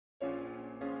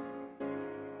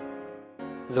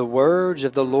The words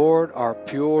of the Lord are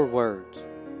pure words,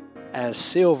 as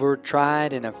silver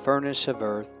tried in a furnace of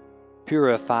earth,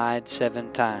 purified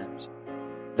 7 times.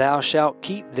 Thou shalt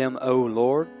keep them, O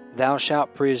Lord, thou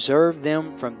shalt preserve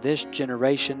them from this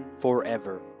generation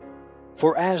forever.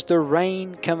 For as the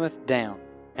rain cometh down,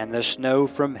 and the snow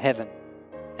from heaven,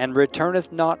 and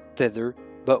returneth not thither,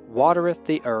 but watereth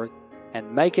the earth,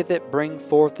 and maketh it bring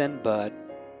forth and bud,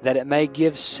 that it may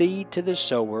give seed to the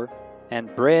sower,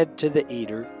 and bread to the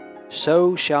eater,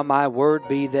 so shall my word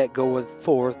be that goeth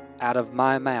forth out of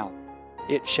my mouth.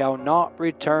 It shall not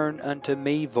return unto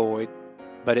me void,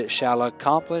 but it shall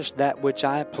accomplish that which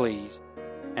I please,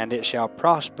 and it shall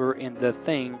prosper in the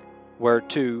thing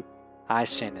whereto I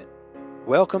sent it.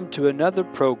 Welcome to another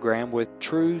program with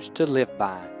Truths to Live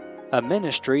By, a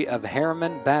ministry of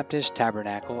Harriman Baptist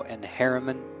Tabernacle in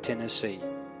Harriman, Tennessee.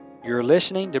 You're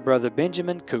listening to Brother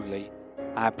Benjamin Cooley.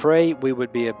 I pray we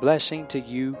would be a blessing to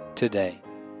you today.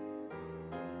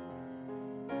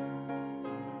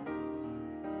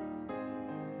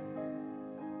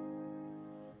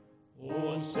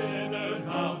 O sinner,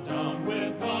 bow down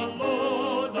with the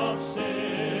load of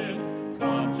sin.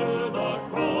 Come to the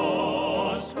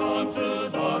cross, come to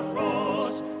the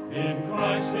cross. In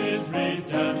Christ is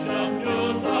redemption,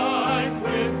 new life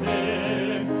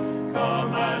within.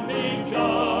 Come and be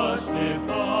justified,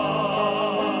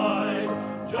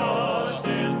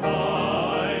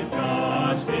 justified,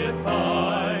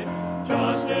 justified,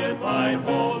 justified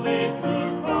wholly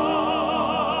through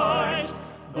Christ.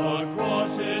 The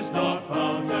cross is the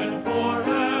fountain for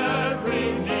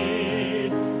every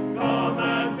need. Come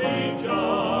and be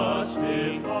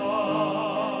justified.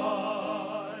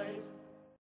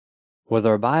 With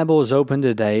our Bibles open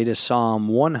today to Psalm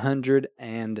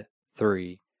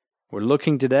 103, we're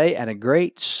looking today at a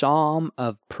great psalm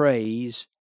of praise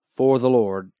for the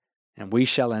Lord, and we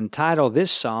shall entitle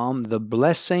this psalm, The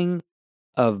Blessing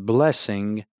of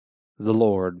Blessing the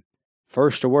Lord.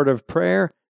 First, a word of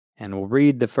prayer, and we'll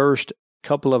read the first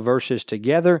couple of verses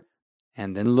together,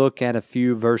 and then look at a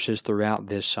few verses throughout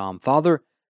this psalm. Father,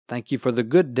 thank you for the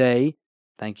good day.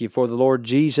 Thank you for the Lord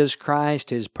Jesus Christ,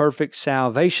 His perfect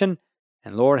salvation,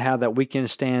 and Lord, how that we can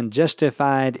stand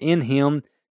justified in Him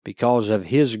because of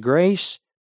His grace,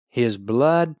 His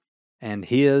blood, and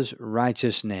His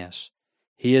righteousness.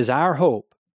 He is our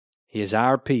hope. He is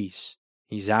our peace.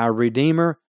 He's our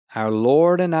Redeemer, our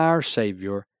Lord, and our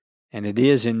Savior. And it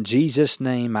is in Jesus'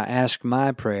 name I ask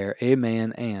my prayer.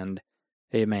 Amen and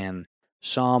amen.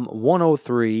 Psalm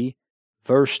 103,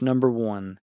 verse number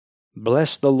 1.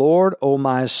 Bless the Lord, O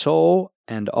my soul,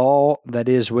 and all that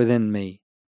is within me.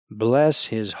 Bless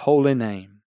His holy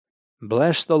name.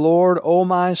 Bless the Lord, O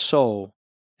my soul,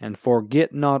 and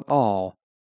forget not all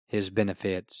His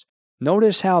benefits.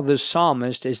 Notice how the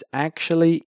psalmist is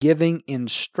actually giving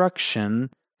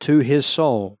instruction to his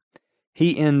soul.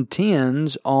 He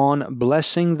intends on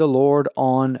blessing the Lord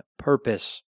on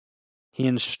purpose. He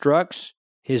instructs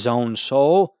his own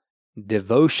soul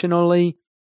devotionally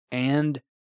and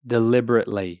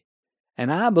deliberately.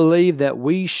 And I believe that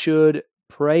we should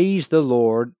praise the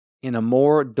Lord in a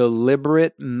more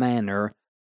deliberate manner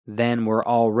than we're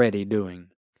already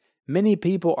doing. Many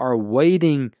people are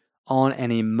waiting on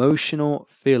an emotional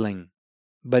feeling,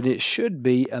 but it should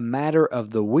be a matter of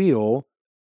the will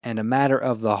and a matter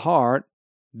of the heart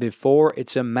before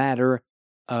it's a matter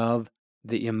of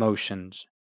the emotions.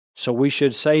 So we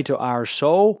should say to our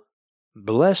soul,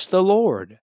 bless the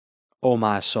Lord, O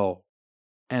my soul,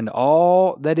 and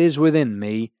all that is within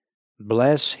me,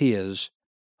 bless His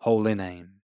holy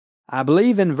name. I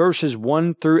believe in verses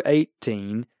 1 through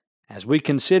 18, as we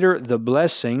consider the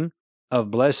blessing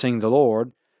of blessing the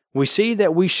Lord, we see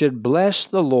that we should bless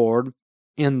the Lord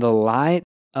in the light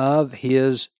of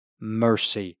His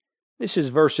mercy. This is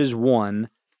verses 1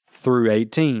 through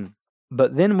 18.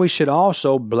 But then we should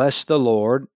also bless the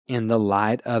Lord in the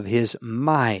light of His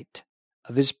might,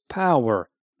 of His power,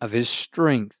 of His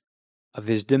strength, of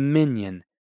His dominion,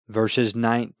 verses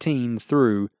 19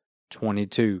 through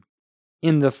 22.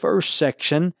 In the first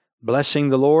section, blessing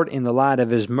the Lord in the light of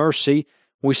His mercy,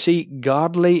 we see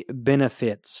godly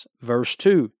benefits. Verse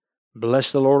 2,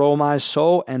 bless the Lord, O my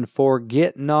soul, and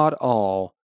forget not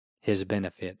all His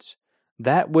benefits.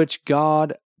 That which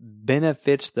God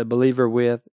benefits the believer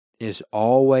with is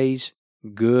always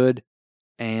good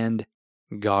and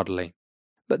godly.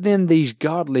 But then these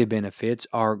godly benefits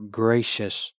are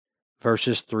gracious.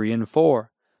 Verses 3 and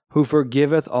 4, who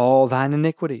forgiveth all thine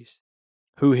iniquities,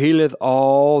 who healeth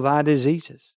all thy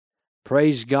diseases.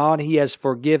 Praise God, He has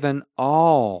forgiven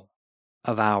all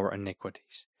of our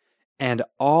iniquities, and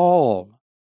all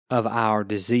of our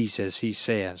diseases, He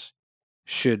says,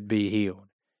 should be healed.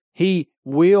 He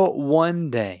will one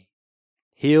day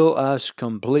heal us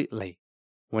completely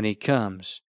when He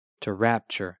comes to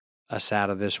rapture us out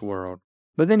of this world.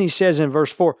 But then He says in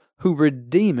verse 4, who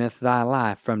redeemeth thy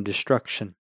life from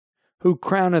destruction, who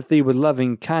crowneth thee with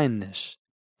loving kindness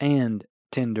and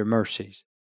tender mercies.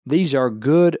 These are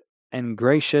good and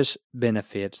gracious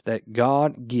benefits that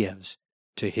God gives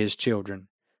to His children.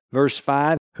 Verse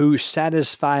 5, who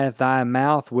satisfieth thy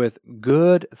mouth with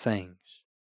good things,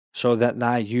 so that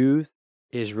thy youth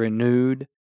is renewed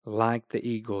like the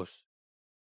eagles.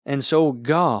 And so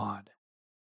God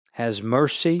has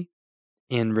mercy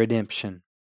in redemption.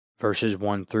 Verses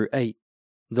 1 through 8.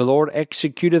 The Lord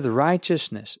executeth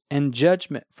righteousness and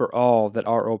judgment for all that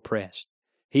are oppressed.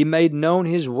 He made known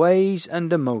His ways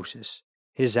unto Moses,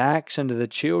 His acts unto the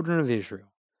children of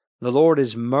Israel. The Lord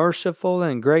is merciful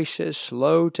and gracious,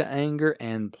 slow to anger,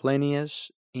 and plenteous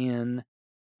in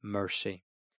mercy.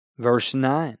 Verse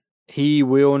 9. He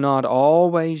will not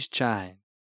always chide,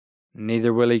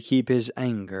 neither will He keep His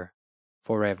anger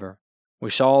forever. We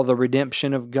saw the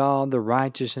redemption of God, the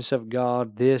righteousness of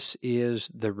God. This is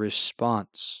the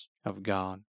response of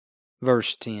God.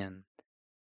 Verse 10.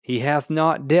 He hath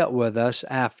not dealt with us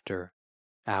after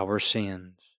our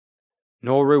sins,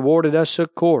 nor rewarded us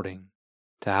according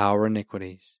to our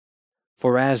iniquities.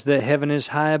 For as the heaven is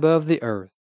high above the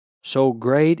earth, so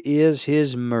great is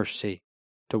His mercy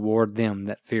toward them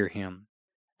that fear Him.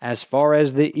 As far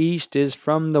as the east is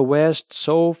from the west,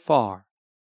 so far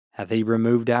hath He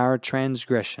removed our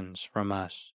transgressions from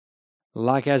us.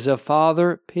 Like as a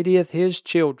father pitieth his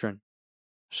children,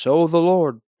 so the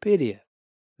Lord pitieth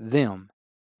them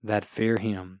that fear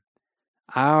Him.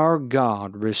 Our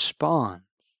God responds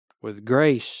with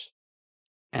grace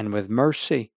and with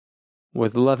mercy,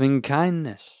 with loving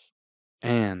kindness,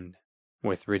 and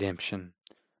with redemption.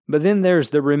 But then there's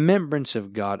the remembrance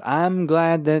of God. I'm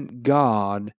glad that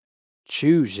God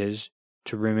chooses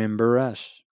to remember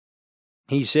us.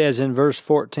 He says in verse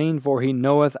 14, for He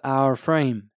knoweth our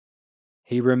frame.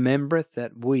 He remembereth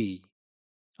that we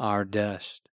are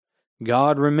dust.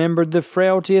 God remembered the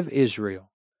frailty of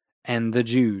Israel and the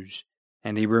Jews,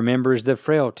 and He remembers the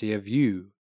frailty of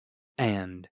you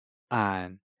and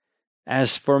I.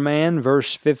 As for man,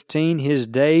 verse 15, his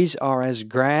days are as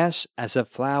grass, as a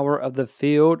flower of the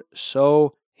field,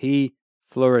 so he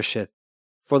flourisheth.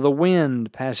 For the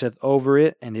wind passeth over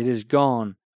it, and it is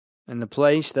gone, and the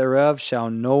place thereof shall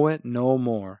know it no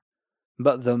more.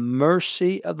 But the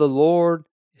mercy of the Lord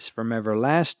is from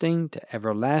everlasting to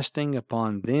everlasting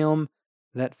upon them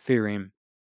that fear Him,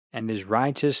 and His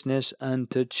righteousness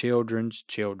unto children's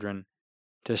children,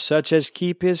 to such as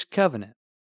keep His covenant,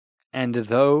 and to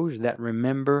those that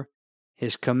remember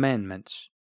His commandments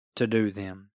to do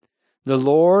them. The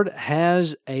Lord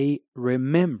has a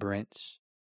remembrance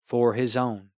for His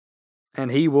own,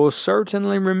 and He will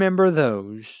certainly remember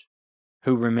those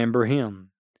who remember Him.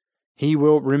 He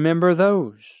will remember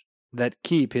those that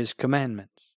keep His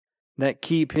commandments, that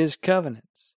keep His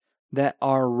covenants, that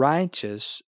are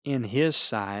righteous in His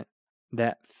sight,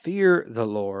 that fear the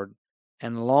Lord,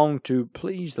 and long to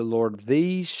please the Lord.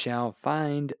 These shall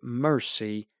find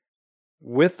mercy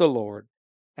with the Lord,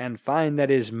 and find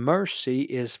that His mercy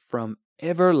is from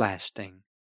everlasting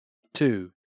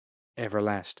to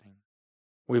everlasting.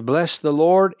 We bless the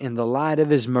Lord in the light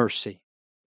of His mercy,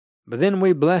 but then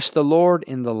we bless the Lord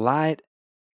in the light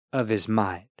of His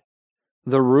might.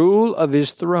 The rule of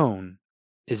His throne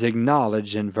is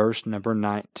acknowledged in verse number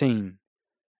 19,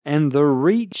 and the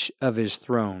reach of His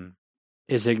throne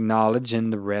is acknowledged in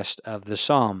the rest of the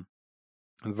psalm.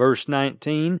 Verse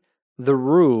 19, the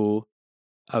rule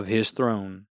of His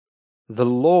throne. The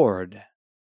Lord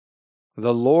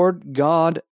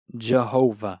God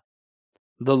Jehovah,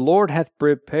 the Lord hath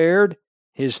prepared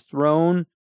His throne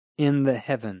in the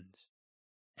heavens,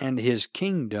 and His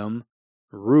kingdom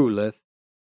ruleth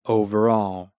over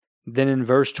all. Then in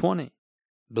verse 20,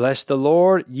 bless the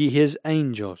Lord, ye His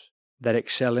angels, that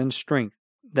excel in strength,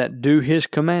 that do His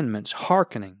commandments,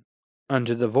 hearkening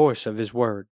unto the voice of His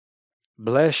word.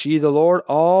 Bless ye the Lord,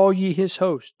 all ye His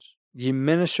hosts, ye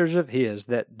ministers of His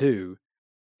that do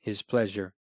His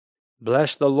pleasure.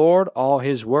 Bless the Lord, all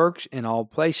His works in all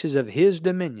places of His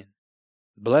dominion.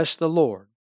 Bless the Lord,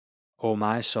 O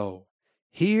my soul.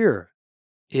 Here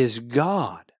is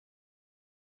God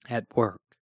at work.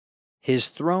 His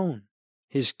throne,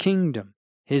 His kingdom,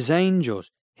 His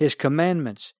angels, His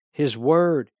commandments, His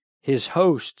word, His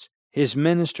hosts, His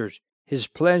ministers, His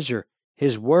pleasure,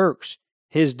 His works,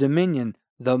 His dominion,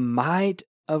 the might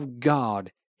of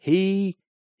God.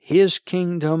 His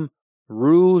kingdom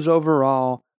rules over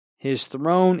all. His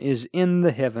throne is in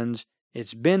the heavens.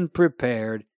 It's been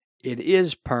prepared. It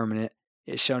is permanent.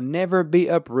 It shall never be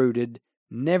uprooted,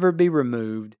 never be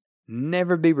removed,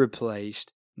 never be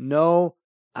replaced. No,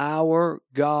 our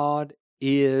God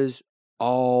is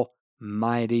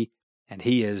almighty, and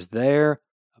He is there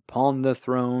upon the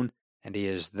throne, and He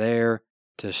is there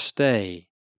to stay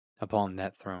upon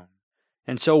that throne.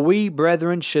 And so we,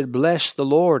 brethren, should bless the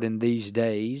Lord in these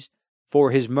days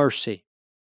for His mercy,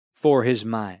 for His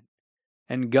might.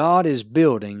 And God is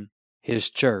building His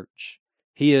church.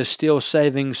 He is still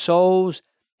saving souls.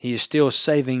 He is still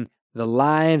saving the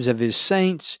lives of His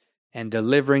saints and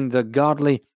delivering the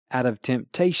godly out of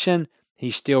temptation.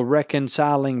 He's still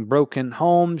reconciling broken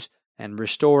homes and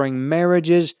restoring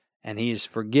marriages, and He is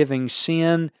forgiving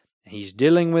sin. He's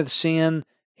dealing with sin.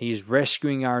 He's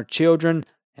rescuing our children,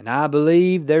 and I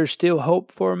believe there's still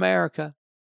hope for America.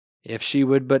 If she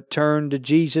would but turn to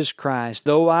Jesus Christ,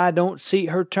 though I don't see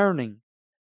her turning,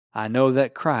 I know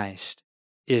that Christ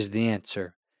is the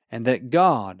answer, and that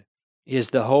God is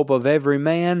the hope of every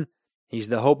man. He's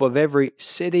the hope of every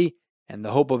city, and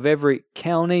the hope of every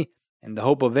county, and the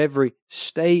hope of every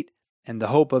state, and the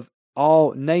hope of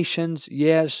all nations.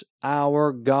 Yes,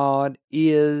 our God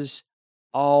is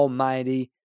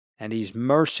almighty, and He's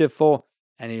merciful,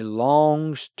 and He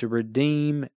longs to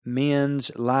redeem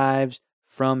men's lives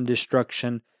from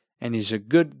destruction. And He's a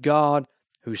good God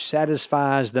who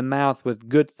satisfies the mouth with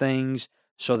good things,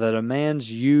 so that a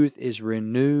man's youth is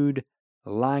renewed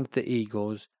like the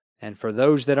eagles. And for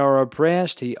those that are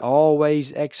oppressed, He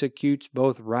always executes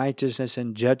both righteousness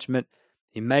and judgment.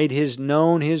 He made His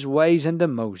known His ways unto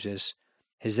Moses,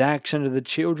 His acts unto the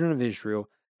children of Israel.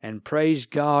 And praise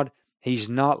God, He's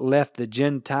not left the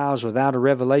Gentiles without a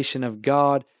revelation of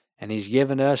God, and He's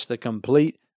given us the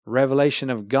complete revelation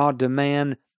of God to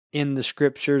man in the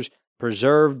Scriptures,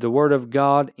 preserved the Word of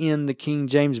God in the King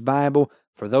James Bible.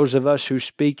 For those of us who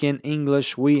speak in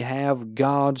English, we have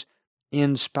God's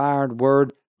inspired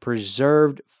Word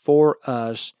preserved for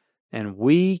us, and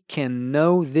we can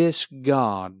know this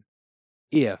God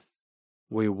if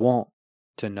we want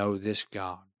to know this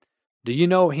God. Do you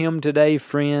know Him today,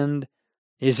 friend?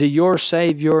 Is He your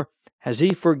Savior? Has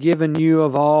He forgiven you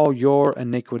of all your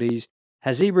iniquities?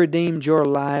 Has He redeemed your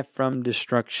life from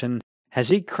destruction? Has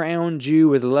He crowned you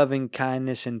with loving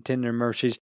kindness and tender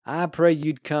mercies? I pray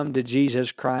you'd come to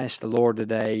Jesus Christ the Lord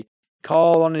today.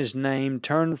 Call on His name,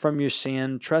 turn from your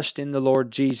sin, trust in the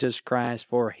Lord Jesus Christ,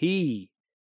 for He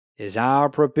is our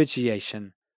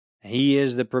propitiation. He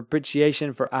is the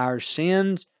propitiation for our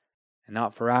sins, and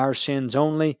not for our sins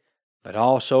only, but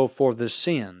also for the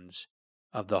sins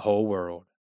of the whole world.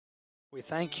 We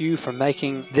thank you for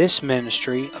making this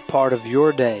ministry a part of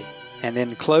your day. And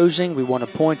in closing, we want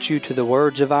to point you to the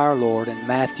words of our Lord in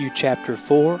Matthew chapter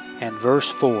 4 and verse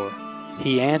 4.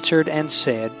 He answered and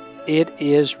said, "It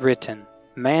is written,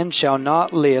 Man shall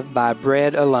not live by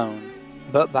bread alone,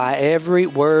 but by every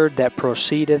word that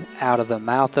proceedeth out of the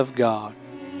mouth of God."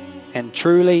 And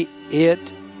truly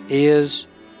it is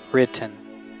written.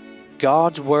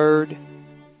 God's Word,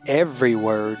 every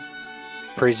word,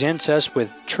 presents us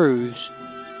with truths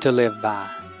to live by.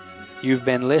 You've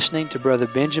been listening to Brother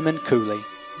Benjamin Cooley.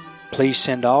 Please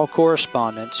send all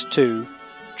correspondence to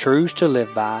Truths to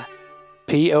Live By,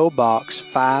 P.O. Box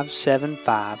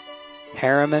 575,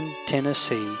 Harriman,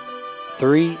 Tennessee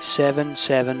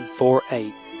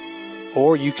 37748.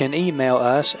 Or you can email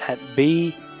us at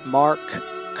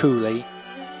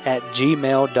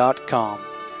bmarkcooley@gmail.com.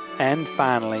 And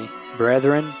finally,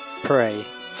 brethren, pray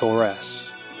for us.